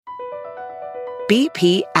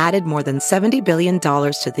BP added more than $70 billion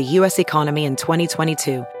to the U.S. economy in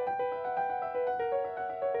 2022.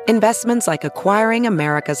 Investments like acquiring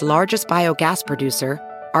America's largest biogas producer,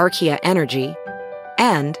 Archaea Energy,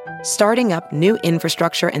 and starting up new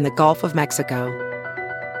infrastructure in the Gulf of Mexico.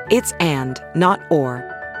 It's and, not or.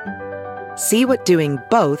 See what doing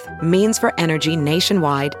both means for energy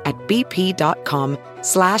nationwide at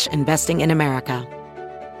bp.com/investing in America.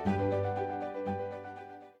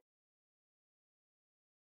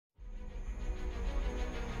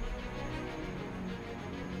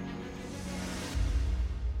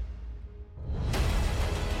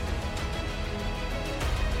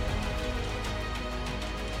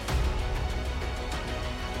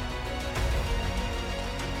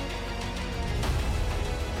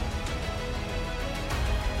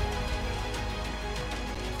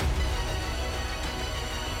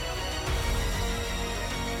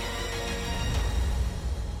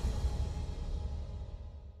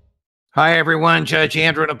 Hi, everyone. Judge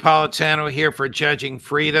Andrew Napolitano here for Judging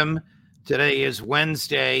Freedom. Today is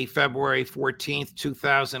Wednesday, February 14th,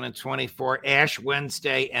 2024, Ash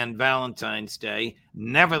Wednesday and Valentine's Day.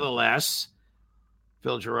 Nevertheless,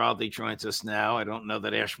 Phil Giraldi joins us now. I don't know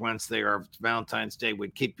that Ash Wednesday or Valentine's Day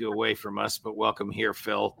would keep you away from us, but welcome here,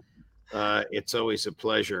 Phil. It's always a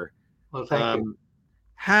pleasure. Well, thank you.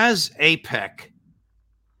 Has APEC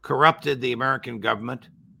corrupted the American government?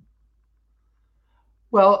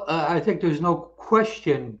 Well, I think there's no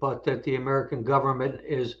question but that the American government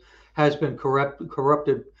has been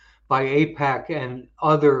corrupted by AIPAC and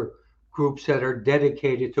other groups that are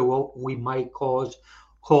dedicated to what we might call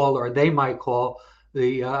or they might call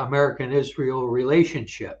the American-Israel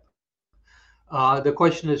relationship. The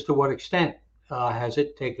question is, to what extent has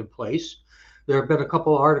it taken place? There have been a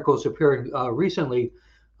couple of articles appearing recently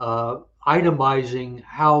itemizing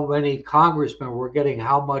how many congressmen were getting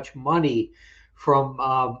how much money from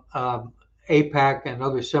AIPAC and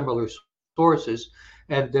other similar sources.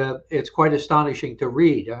 And it's quite astonishing to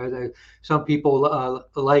read. Some people,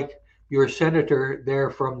 like your senator there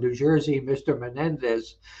from New Jersey, Mr.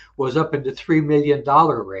 Menendez, was up in the $3 million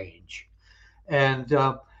range. And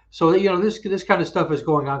so, this kind of stuff is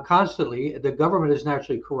going on constantly. The government is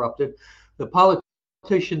naturally corrupted. The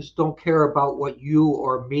politicians don't care about what you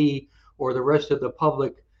or me or the rest of the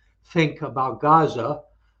public think about Gaza.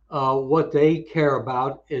 What they care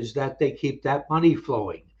about is that they keep that money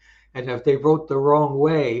flowing. And if they vote the wrong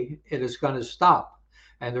way, it is going to stop.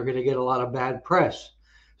 And they're going to get a lot of bad press.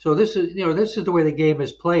 So this is the way the game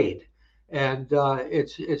is played. And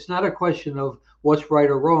it's not a question of what's right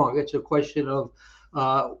or wrong. It's a question of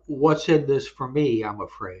what's in this for me, I'm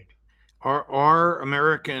afraid. Are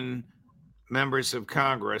American members of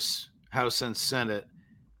Congress, House and Senate,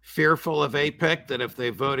 fearful of AIPAC, that if they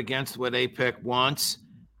vote against what AIPAC wants,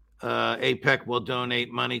 AIPAC will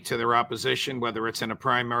donate money to their opposition, whether it's in a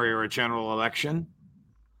primary or a general election?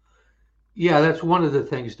 Yeah, that's one of the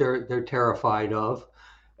things they're terrified of,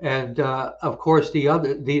 and of course the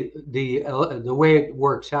way it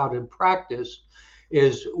works out in practice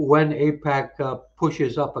is when AIPAC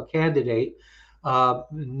pushes up a candidate. I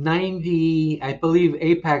believe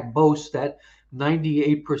AIPAC boasts that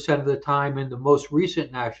 98% of the time in the most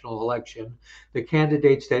recent national election, the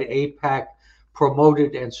candidates that AIPAC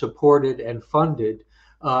promoted and supported and funded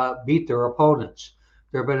beat their opponents.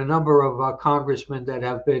 There have been a number of congressmen that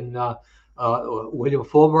have been William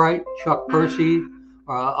Fulbright, Chuck Percy,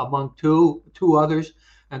 among two others,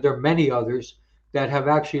 and there are many others that have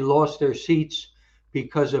actually lost their seats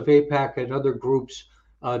because of AIPAC and other groups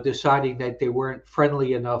deciding that they weren't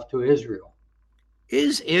friendly enough to Israel.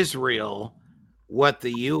 Is Israel what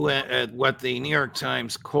the New York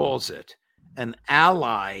Times calls it, an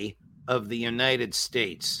ally of the United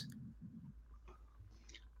States?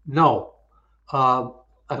 No. An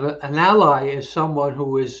ally is someone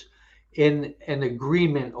who is in an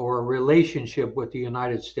agreement or a relationship with the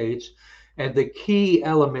United States, and the key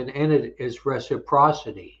element in it is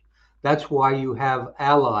reciprocity. That's why you have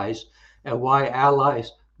allies, and why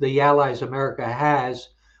the allies America has,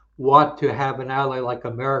 want to have an ally like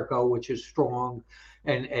America, which is strong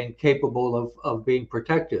and capable of being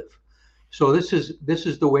protective. So this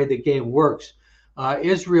is the way the game works.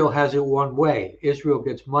 Israel has it one way. Israel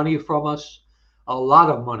gets money from us, a lot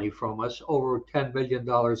of money from us, over $10 billion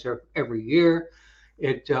every year.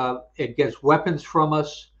 It gets weapons from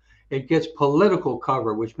us. It gets political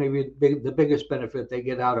cover, which may be the biggest benefit they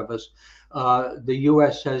get out of us. The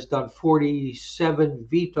U.S. has done 47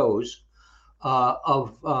 vetoes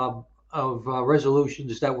of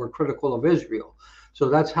resolutions that were critical of Israel. So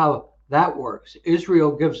that's how that works.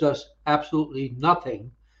 Israel gives us absolutely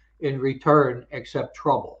nothing in return except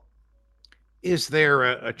trouble. Is there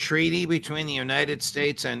a treaty between the United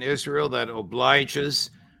States and Israel that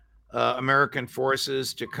obliges American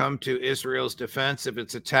forces to come to Israel's defense if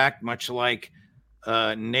it's attacked, much like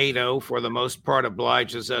NATO, for the most part,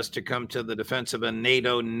 obliges us to come to the defense of a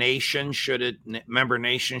NATO nation, member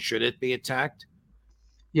nation, should it be attacked?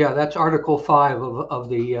 Yeah, that's Article 5 of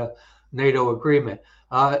the NATO agreement.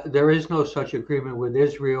 There is no such agreement with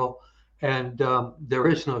Israel, and there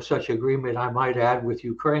is no such agreement, I might add, with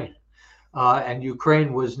Ukraine. And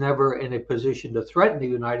Ukraine was never in a position to threaten the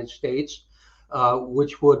United States,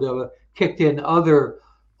 which would have kicked in other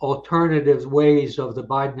alternative ways of the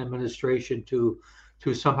Biden administration to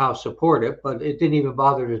somehow support it, but it didn't even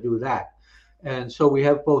bother to do that. And so we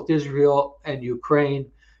have both Israel and Ukraine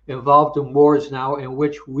involved in wars now in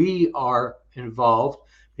which we are involved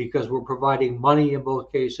because we're providing money in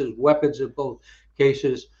both cases, weapons in both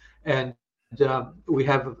cases, and we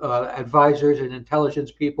have advisors and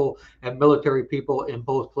intelligence people and military people in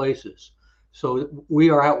both places. So we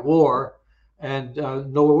are at war, and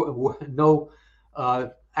no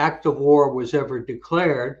act of war was ever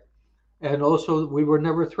declared, and also we were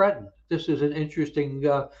never threatened. This is an interesting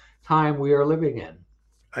time we are living in.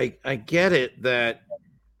 I get it that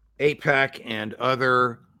AIPAC and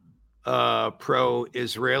other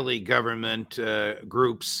pro-Israeli government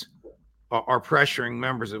groups are pressuring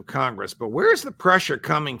members of Congress, but where's the pressure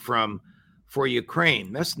coming from for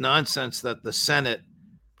Ukraine? That's nonsense that the Senate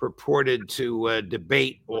purported to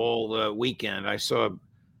debate all weekend. I saw a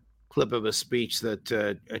clip of a speech that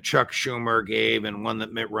Chuck Schumer gave and one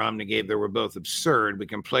that Mitt Romney gave. They were both absurd. We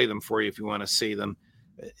can play them for you if you want to see them.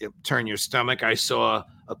 It'll turn your stomach. I saw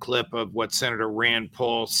a clip of what Senator Rand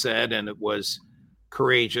Paul said, and it was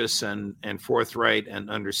courageous and forthright and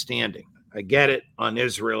understanding. I get it on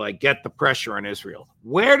Israel. I get the pressure on Israel.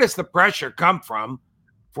 Where does the pressure come from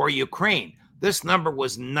for Ukraine? This number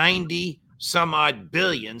was 90 some odd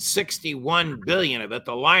billion, 61 billion of it,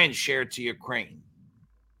 the lion's share to Ukraine.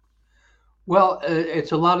 Well,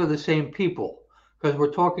 it's a lot of the same people because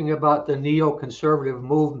we're talking about the neoconservative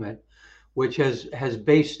movement, which has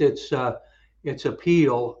based its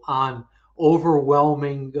appeal on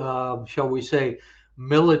overwhelming, shall we say,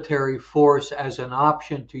 military force as an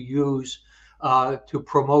option to use to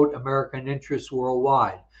promote American interests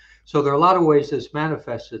worldwide. So there are a lot of ways this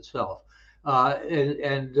manifests itself.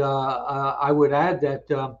 And I would add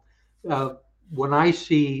that when I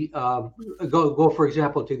see, go for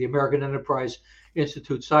example, to the American Enterprise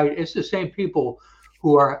Institute site, it's the same people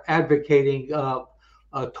who are advocating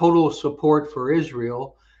total support for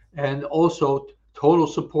Israel and also total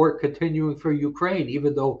support continuing for Ukraine,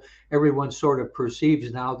 even though everyone sort of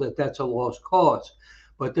perceives now that that's a lost cause.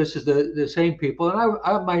 But this is the same people. And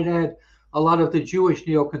I might add, a lot of the Jewish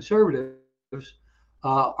neoconservatives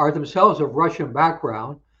are themselves of Russian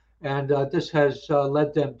background. And this has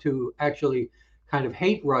led them to actually kind of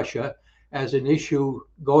hate Russia as an issue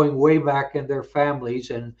going way back in their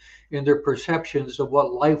families and in their perceptions of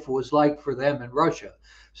what life was like for them in Russia.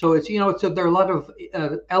 So it's, there are a lot of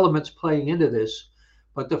elements playing into this,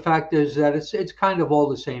 but the fact is that it's kind of all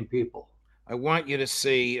the same people. I want you to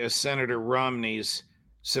see Senator Romney's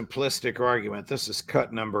simplistic argument. This is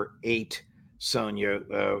cut number 8, Sonia,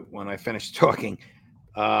 when I finish talking.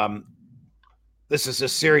 This is a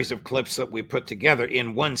series of clips that we put together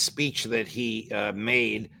in one speech that he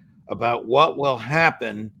made about what will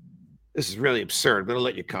happen. This is really absurd, but I'll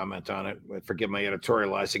let you comment on it. Forgive my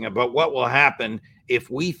editorializing about what will happen if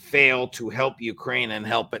we fail to help Ukraine and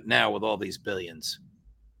help it now with all these billions.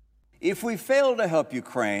 If we fail to help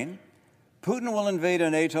Ukraine, Putin will invade a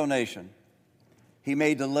NATO nation. He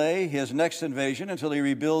may delay his next invasion until he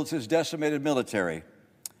rebuilds his decimated military.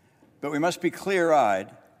 But we must be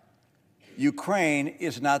clear-eyed. Ukraine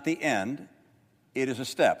is not the end. It is a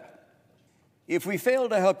step. If we fail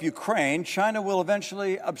to help Ukraine, China will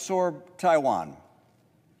eventually absorb Taiwan.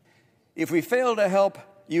 If we fail to help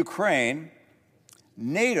Ukraine,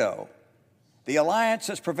 NATO, the alliance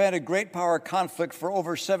that's prevented great power conflict for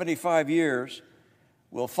over 75 years,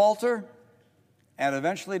 will falter and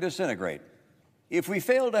eventually disintegrate. If we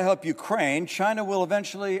fail to help Ukraine, China will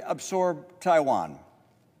eventually absorb Taiwan.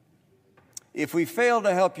 If we fail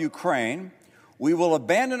to help Ukraine, we will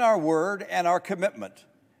abandon our word and our commitment,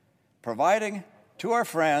 providing to our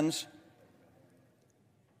friends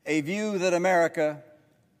a view that America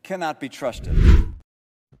cannot be trusted.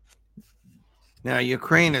 Now,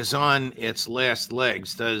 Ukraine is on its last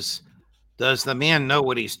legs. Does the man know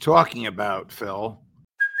what he's talking about, Phil?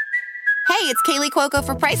 Hey, Hey, it's Kaylee Cuoco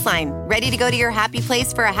for Priceline. Ready to go to your happy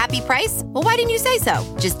place for a happy price? Well, why didn't you say so?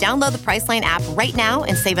 Just download the Priceline app right now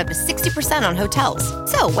and save up to 60% on hotels.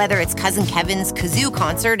 So whether it's Cousin Kevin's Kazoo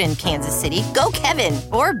Concert in Kansas City, go Kevin,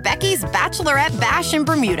 or Becky's Bachelorette Bash in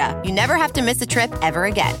Bermuda, you never have to miss a trip ever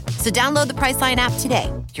again. So download the Priceline app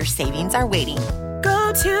today. Your savings are waiting.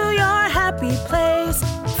 Go to your happy place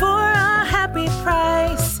for a happy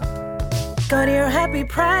price. Go to your happy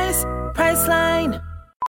price, Priceline.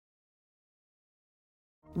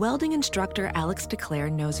 Welding instructor Alex DeClaire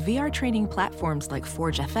knows VR training platforms like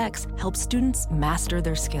Forge FX help students master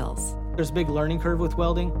their skills. There's a big learning curve with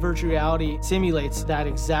welding. Virtual reality simulates that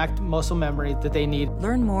exact muscle memory that they need.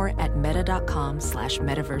 Learn more at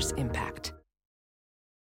meta.com/metaverseimpact.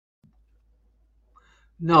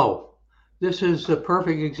 No, this is a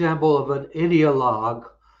perfect example of an ideologue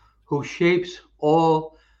who shapes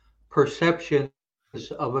all perceptions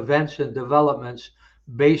of events and developments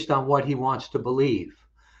based on what he wants to believe.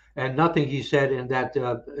 And nothing he said in that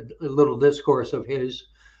little discourse of his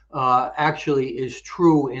actually is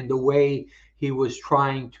true in the way he was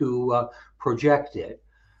trying to project it.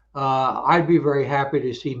 I'd be very happy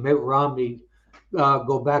to see Mitt Romney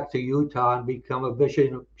go back to Utah and become a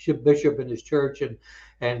bishop in his church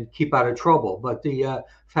and keep out of trouble. But the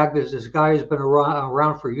fact is, this guy has been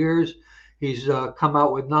around for years. He's come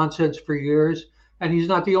out with nonsense for years, and he's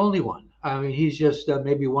not the only one. I mean, he's just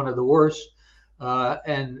maybe one of the worst.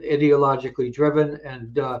 And ideologically driven,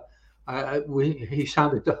 and he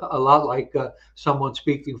sounded a lot like someone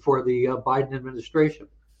speaking for the Biden administration.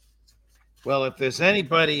 Well, if there's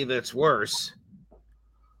anybody that's worse,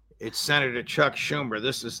 it's Senator Chuck Schumer.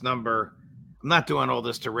 This is number, I'm not doing all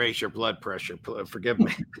this to raise your blood pressure, forgive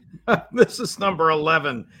me. This is number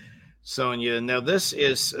 11, Sonia. Now, this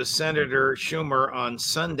is Senator Schumer on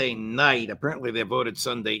Sunday night. Apparently, they voted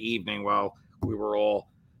Sunday evening while we were all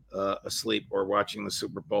asleep or watching the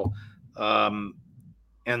Super Bowl.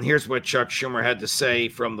 And here's what Chuck Schumer had to say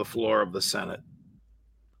from the floor of the Senate.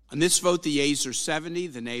 On this vote, the yeas are 70,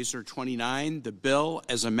 the nays are 29. The bill,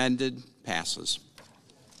 as amended, passes.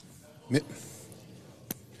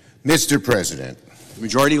 Mr. President.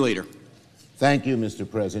 Majority Leader. Thank you, Mr.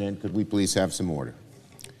 President. Could we please have some order?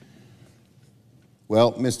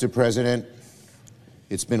 Well, Mr. President,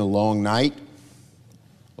 it's been a long night,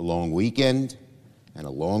 a long weekend, and a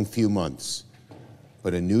long few months.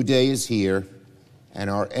 But a new day is here, and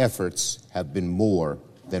our efforts have been more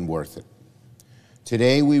than worth it.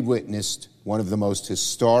 Today, we witnessed one of the most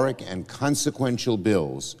historic and consequential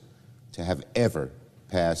bills to have ever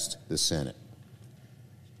passed the Senate.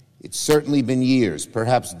 It's certainly been years,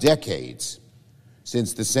 perhaps decades,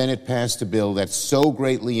 since the Senate passed a bill that so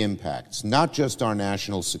greatly impacts not just our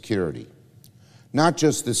national security, not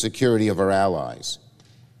just the security of our allies,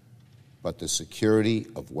 but the security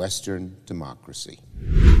of Western democracy.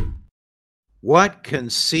 What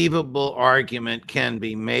conceivable argument can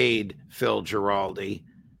be made, Phil Giraldi,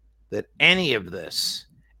 that any of this,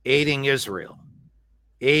 aiding Israel,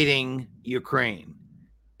 aiding Ukraine,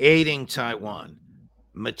 aiding Taiwan,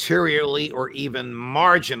 materially or even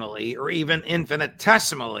marginally or even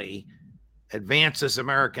infinitesimally advances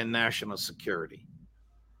American national security?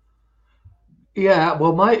 Yeah,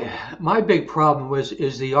 well, my big problem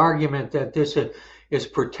is the argument that this is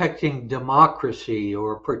protecting democracy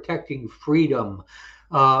or protecting freedom,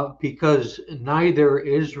 because neither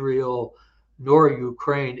Israel nor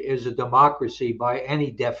Ukraine is a democracy by any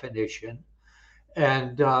definition,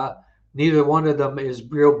 and neither one of them is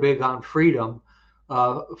real big on freedom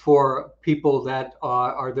for people that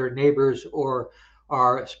are their neighbors or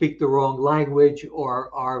speak the wrong language or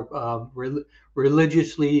are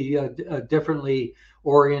religiously differently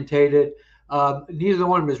orientated. Neither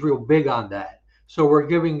one of them is real big on that. So we're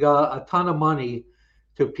giving a ton of money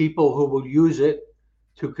to people who will use it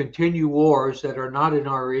to continue wars that are not in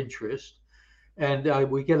our interest. And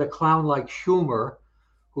we get a clown like Schumer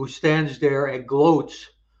who stands there and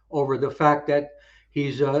gloats over the fact that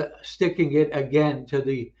he's sticking it again to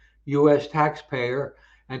the U.S. taxpayer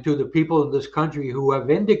and to the people in this country who have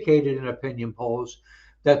indicated in opinion polls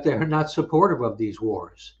that they're not supportive of these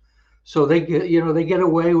wars. So they get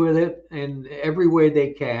away with it in every way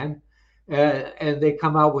they can, and they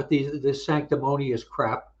come out with this sanctimonious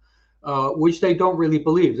crap, which they don't really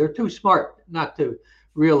believe. They're too smart not to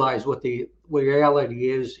realize what the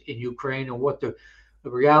reality is in Ukraine and what the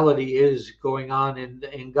reality is going on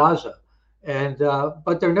in Gaza. And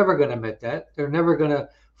but they're never going to admit that. They're never going to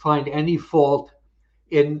find any fault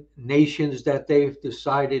in nations that they've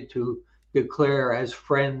decided to declare as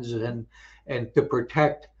friends and to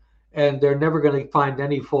protect. And they're never going to find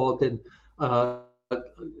any fault in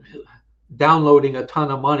downloading a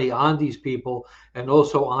ton of money on these people, and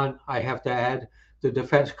also on, I have to add, the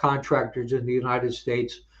defense contractors in the United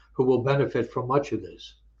States who will benefit from much of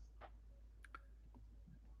this.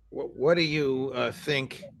 What do you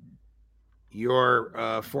think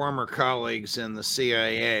your former colleagues in the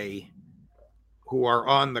CIA who are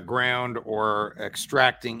on the ground or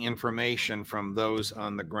extracting information from those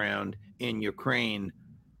on the ground in Ukraine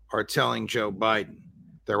are telling Joe Biden?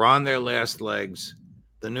 They're on their last legs.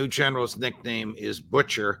 The new general's nickname is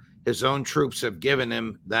Butcher. His own troops have given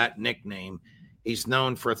him that nickname. He's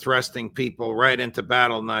known for thrusting people right into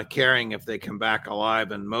battle, not caring if they come back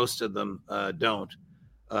alive, and most of them don't.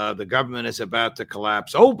 The government is about to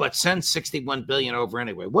collapse. Oh, but send $61 billion over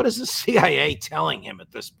anyway. What is the CIA telling him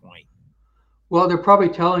at this point? Well, they're probably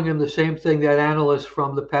telling him the same thing that analysts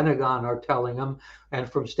from the Pentagon are telling him and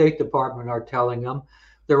from State Department are telling him.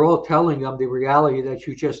 They're all telling him the reality that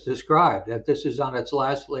you just described, that this is on its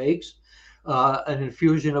last legs, an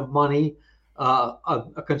infusion of money,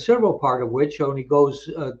 a considerable part of which only goes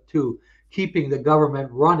to keeping the government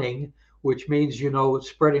running, which means,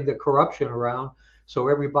 spreading the corruption around so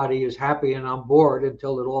everybody is happy and on board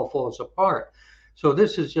until it all falls apart. So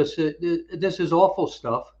this is awful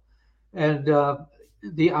stuff. And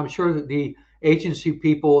I'm sure that the agency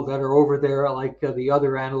people that are over there, like the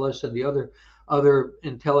other analysts and the other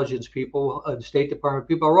intelligence people, State Department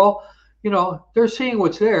people, are all, they're seeing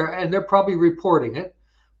what's there and they're probably reporting it.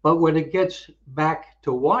 But when it gets back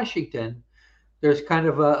to Washington, there's kind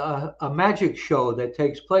of a magic show that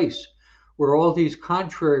takes place where all these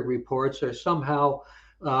contrary reports are somehow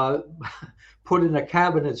put in a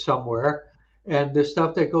cabinet somewhere. And the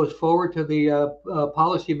stuff that goes forward to the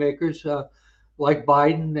policymakers like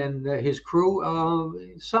Biden and his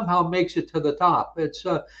crew somehow makes it to the top. It's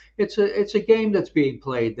a game that's being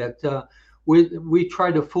played. That we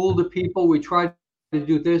try to fool the people. We try to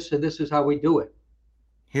do this, and this is how we do it.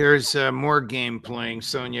 Here's more game playing,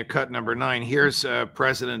 Sonia. Cut number 9. Here's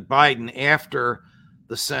President Biden after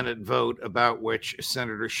the Senate vote, about which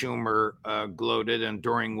Senator Schumer gloated, and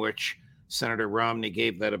during which Senator Romney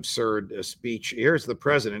gave that absurd speech. Here's the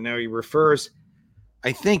president. Now he refers,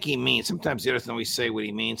 I think he means, sometimes he doesn't always say what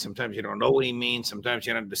he means. Sometimes you don't know what he means. Sometimes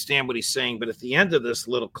you don't understand what he's saying. But at the end of this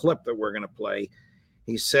little clip that we're going to play,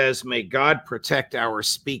 he says, "May God protect our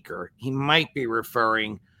speaker." He might be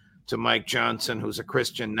referring to Mike Johnson, who's a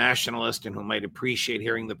Christian nationalist and who might appreciate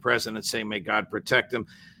hearing the president say, "May God protect him,"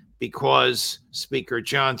 because Speaker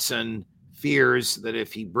Johnson fears that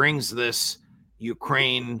if he brings this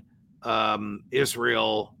Ukraine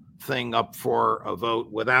Israel thing up for a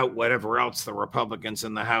vote without whatever else the Republicans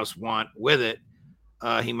in the House want with it,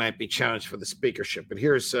 he might be challenged for the speakership. But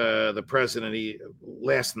here's the president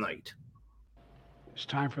last night. It's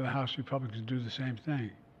time for the House Republicans to do the same thing,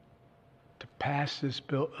 to pass this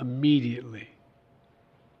bill immediately,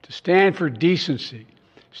 to stand for decency,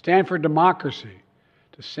 stand for democracy,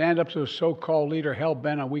 to stand up to a so-called leader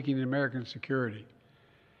hell-bent on weakening American security.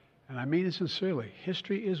 And I mean it sincerely.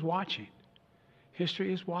 History is watching.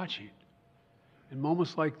 History is watching. In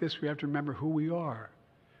moments like this, we have to remember who we are.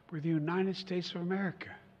 We're the United States of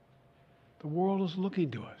America. The world is looking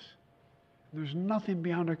to us. There's nothing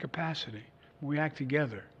beyond our capacity when we act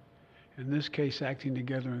together. In this case, acting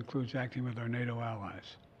together includes acting with our NATO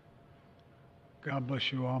allies. God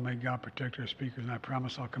bless you all. May God protect our speakers. And I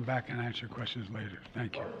promise I'll come back and answer questions later.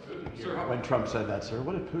 Thank you. Sir, when Trump said that, sir,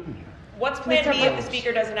 what did Putin hear? What's plan B if the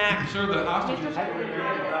speaker doesn't act? Sir, the hostages.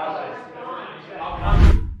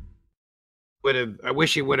 I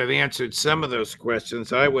wish he would have answered some of those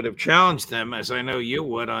questions. I would have challenged them, as I know you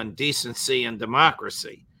would, on decency and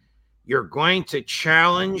democracy. You're going to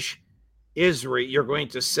challenge Israel. You're going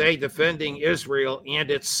to say defending Israel and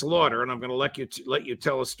its slaughter, and I'm going to let you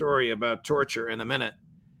tell a story about torture in a minute,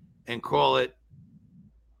 and call it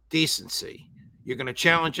decency. You're going to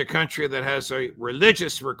challenge a country that has a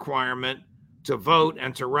religious requirement to vote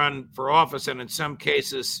and to run for office, and in some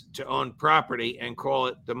cases to own property, and call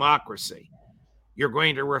it democracy. You're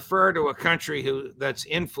going to refer to a country that's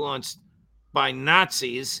influenced by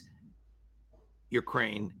Nazis,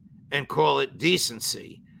 Ukraine, and call it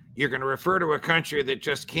decency. You're going to refer to a country that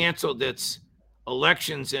just canceled its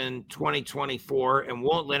elections in 2024 and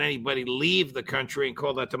won't let anybody leave the country and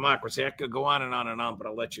call that democracy. I could go on and on and on, but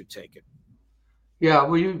I'll let you take it. Yeah,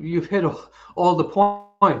 well, you've hit all the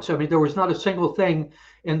points. I mean, there was not a single thing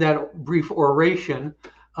in that brief oration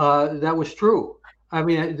that was true. I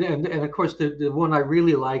mean, and of course, the one I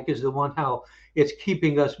really like is the one how it's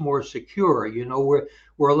keeping us more secure. You know,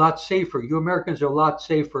 we're a lot safer. You Americans are a lot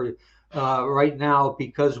safer right now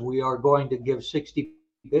because we are going to give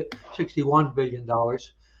 $61 billion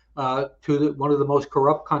to one of the most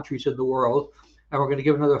corrupt countries in the world, and we're going to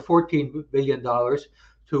give another $14 billion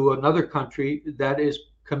to another country that is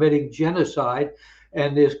committing genocide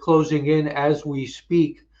and is closing in as we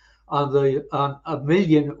speak on a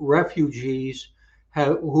million refugees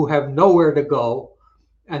who have nowhere to go,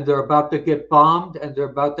 and they're about to get bombed, and they're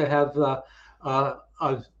about to have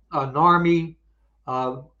an army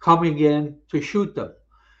coming in to shoot them.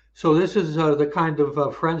 So this is the kind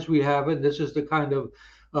of friends we have, and this is the kind of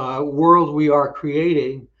world we are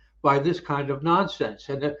creating by this kind of nonsense.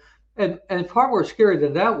 And far more scary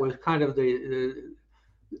than that was kind of the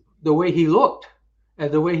way he looked and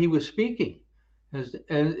the way he was speaking.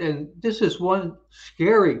 And this is one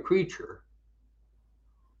scary creature.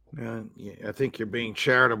 Yeah, I think you're being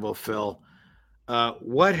charitable, Phil.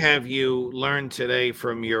 What have you learned today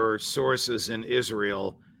from your sources in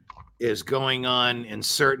Israel is going on in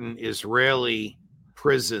certain Israeli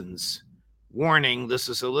prisons? Warning, this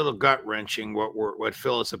is a little gut-wrenching what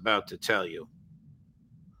Phil is about to tell you.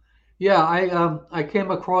 Yeah, I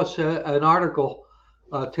came across an article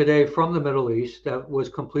today from the Middle East that was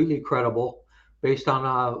completely credible, based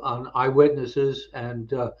on eyewitnesses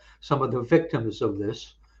and some of the victims of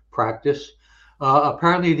this practice.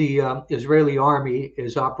 Apparently, the Israeli army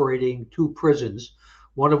is operating two prisons,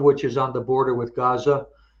 one of which is on the border with Gaza,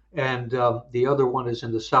 and the other one is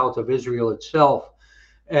in the south of Israel itself.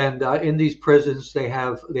 And in these prisons,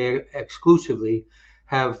 they exclusively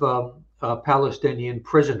have Palestinian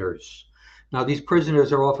prisoners. Now, these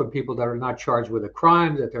prisoners are often people that are not charged with a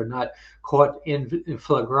crime, that they're not caught in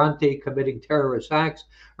flagrante committing terrorist acts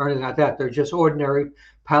or anything like that. They're just ordinary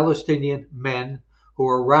Palestinian men who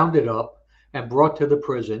are rounded up and brought to the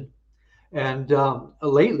prison. And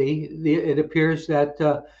lately, it appears that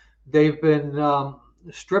they've been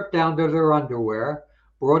stripped down to their underwear,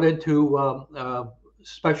 brought into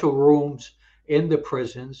special rooms in the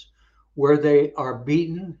prisons where they are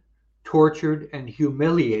beaten, tortured, and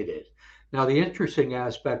humiliated. Now, the interesting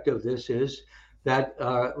aspect of this is that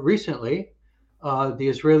recently the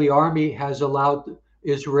Israeli army has allowed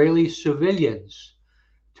Israeli civilians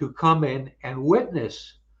to come in and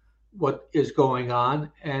witness what is going on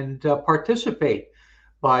and participate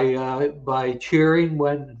by cheering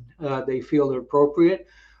when they feel appropriate,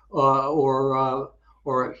 or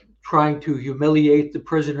trying to humiliate the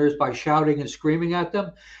prisoners by shouting and screaming at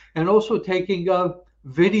them, and also taking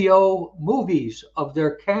video movies of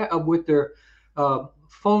with their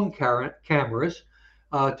phone cameras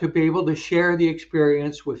to be able to share the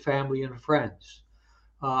experience with family and friends.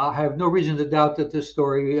 I have no reason to doubt that this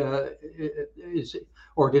story is,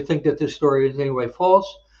 or to think that this story is in any way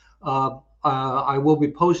false. I will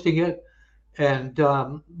be posting it, and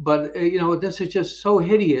but this is just so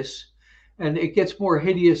hideous, and it gets more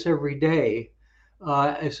hideous every day.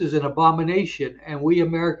 This is an abomination, and we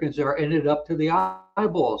Americans are in it up to the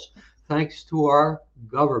eyeballs, thanks to our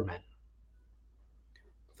government.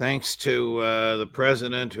 Thanks to the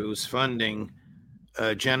president, who's funding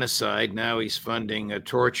genocide. Now he's funding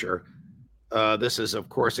torture. This is, of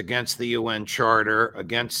course, against the UN Charter,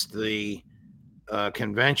 against the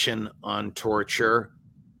Convention on Torture,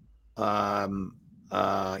 and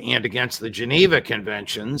against the Geneva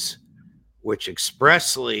Conventions, which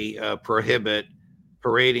expressly prohibit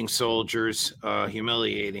parading soldiers,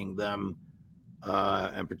 humiliating them,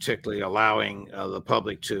 and particularly allowing the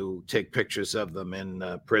public to take pictures of them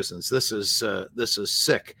in prisons. This is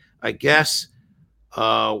sick. I guess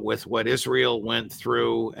with what Israel went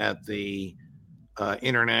through at the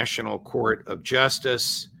International Court of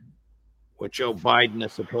Justice, what Joe Biden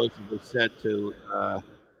has supposedly said to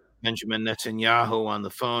Benjamin Netanyahu on the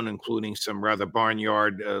phone, including some rather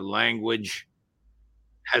barnyard language,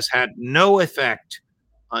 has had no effect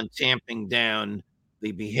on tamping down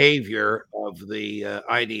the behavior of the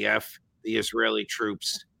IDF, the Israeli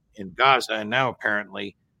troops in Gaza, and now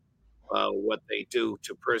apparently what they do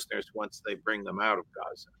to prisoners once they bring them out of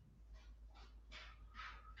Gaza.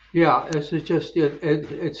 Yeah, this is just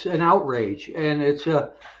it's an outrage, and it's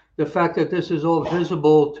the fact that this is all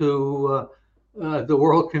visible to the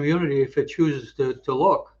world community if it chooses to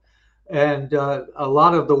look, and a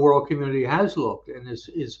lot of the world community has looked and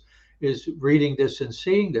is reading this and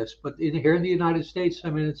seeing this. But here in the United States, I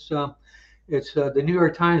mean, it's the New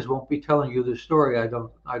York Times won't be telling you the story. I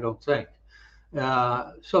don't think.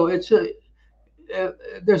 So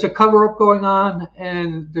there's a cover-up going on,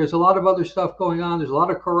 and there's a lot of other stuff going on. There's a lot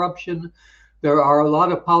of corruption. There are a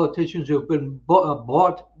lot of politicians who have been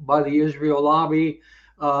bought by the Israel lobby.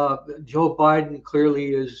 Joe Biden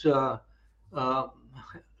clearly is an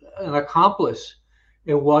accomplice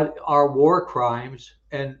in what are war crimes,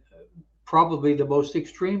 and probably the most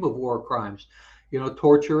extreme of war crimes.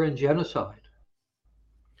 torture and genocide.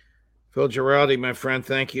 Phil Giraldi, my friend,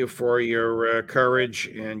 thank you for your courage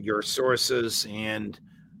and your sources and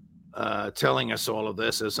telling us all of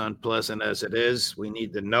this, as unpleasant as it is. We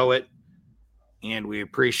need to know it, and we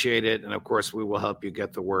appreciate it. And, of course, we will help you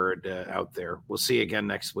get the word out there. We'll see you again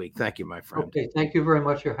next week. Thank you, my friend. Okay, thank you very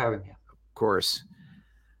much for having me. Of course.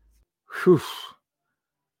 Whew.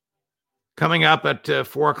 Coming up at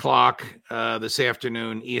 4 o'clock this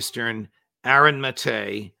afternoon Eastern, Aaron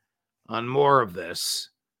Matei on more of this,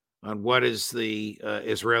 on what is the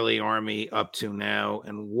Israeli army up to now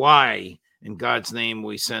and why, in God's name,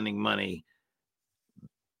 we sending money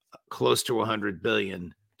close to $100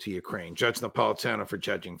 billion to Ukraine. Judge Napolitano for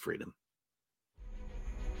Judging Freedom.